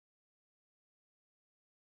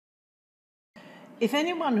If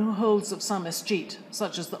anyone who holds of some estate,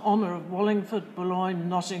 such as the honour of Wallingford, Boulogne,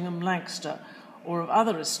 Nottingham, Lancaster, or of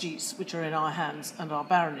other estates which are in our hands and our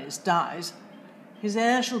baronies, dies, his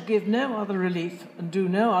heir shall give no other relief and do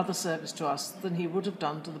no other service to us than he would have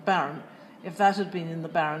done to the baron, if that had been in the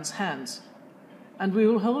baron's hands, and we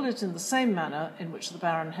will hold it in the same manner in which the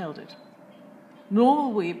baron held it. Nor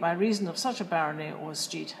will we, by reason of such a barony or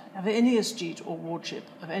estate, have any estate or wardship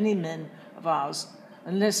of any men of ours,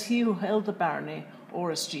 unless he who held the barony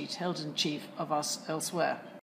or estate held in chief of us elsewhere.